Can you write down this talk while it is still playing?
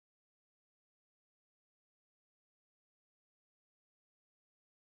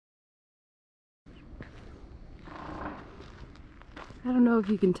I don't know if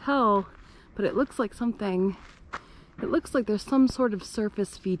you can tell, but it looks like something, it looks like there's some sort of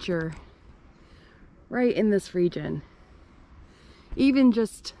surface feature right in this region. Even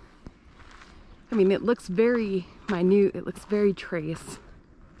just, I mean, it looks very minute, it looks very trace.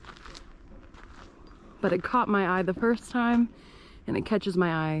 But it caught my eye the first time, and it catches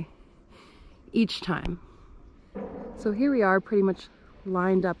my eye each time. So here we are, pretty much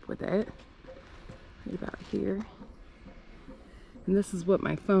lined up with it, right about here. And this is what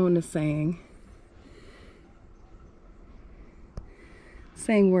my phone is saying. It's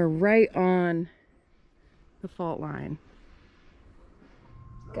saying we're right on the fault line.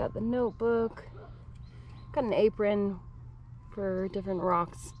 Got the notebook, got an apron for different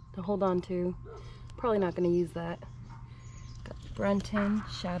rocks to hold on to. Probably not going to use that. Got Brunton,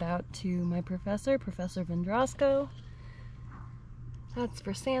 shout out to my professor, Professor Vendrasco. That's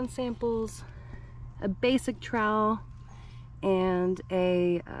for sand samples, a basic trowel, and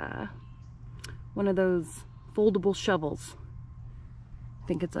a one of those foldable shovels. I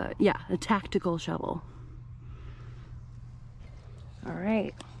think it's a tactical shovel. All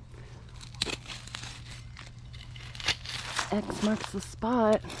right. X marks the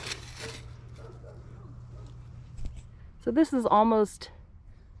spot. So this is almost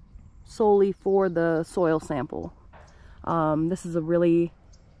solely for the soil sample. This is a really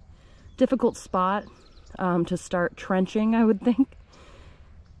difficult spot to start trenching, I would think.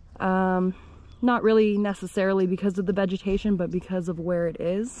 Not really necessarily because of the vegetation, but because of where it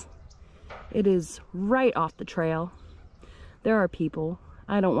is. It is right off the trail. There are people.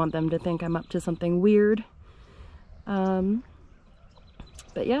 I don't want them to think I'm up to something weird. But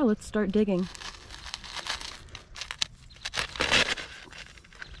yeah, let's start digging.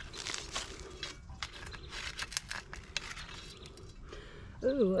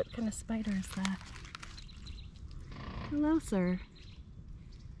 Ooh, what kind of spider is that? Hello, sir.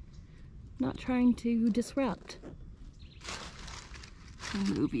 Not trying to disrupt. I'll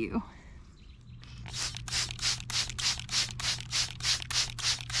move you.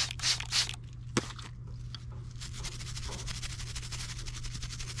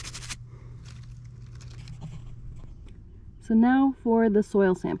 So now for the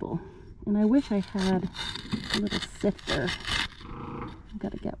soil sample. And I wish I had a little sifter. I've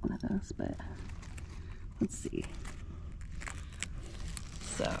got to get one of those, but let's see.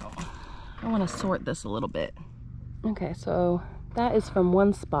 So I want to sort this a little bit. Okay, so that is from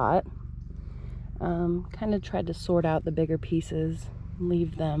one spot. Kind of tried to sort out the bigger pieces,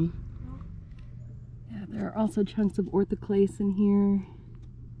 leave them. Yeah, there are also chunks of orthoclase in here.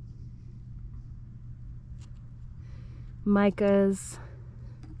 Micas.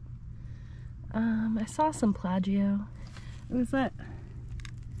 I saw some plagio. What was that?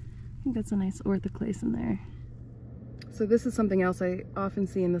 I think that's a nice orthoclase in there. So this is something else I often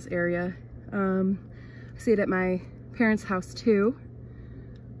see in this area. I see it at my parents' house too.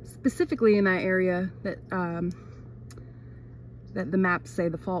 Specifically in that area that that the maps say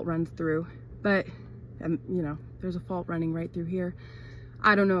the fault runs through. But, you know, there's a fault running right through here.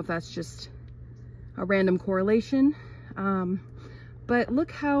 I don't know if that's just a random correlation. But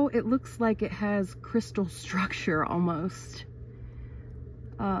look how it looks like it has crystal structure almost.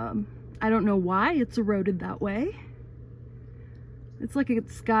 I don't know why it's eroded that way. It's like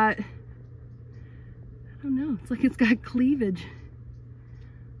it's got, I don't know, it's like it's got cleavage.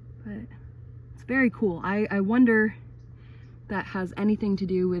 But it's very cool. I wonder if that has anything to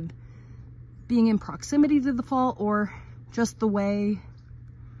do with being in proximity to the fault or just the way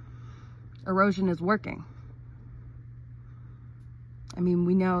erosion is working. I mean,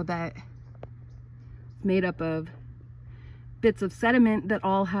 we know that it's made up of bits of sediment that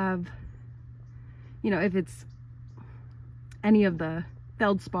all have, you know, if it's any of the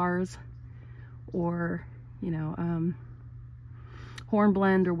feldspars or, you know,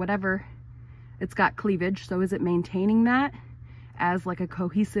 hornblende or whatever, it's got cleavage. So is it maintaining that as like a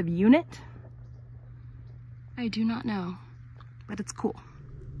cohesive unit? I do not know, but it's cool.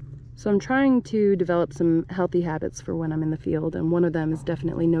 So I'm trying to develop some healthy habits for when I'm in the field, and one of them is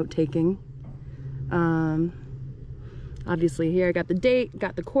definitely note-taking. Obviously here I got the date,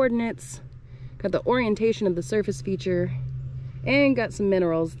 got the coordinates, got the orientation of the surface feature, and got some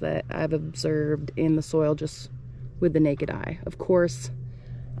minerals that I've observed in the soil just with the naked eye. Of course,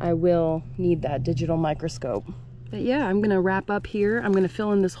 I will need that digital microscope. But yeah, I'm gonna wrap up here. I'm gonna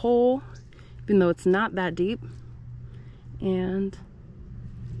fill in this hole, even though it's not that deep, and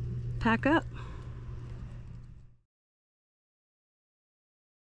pack up.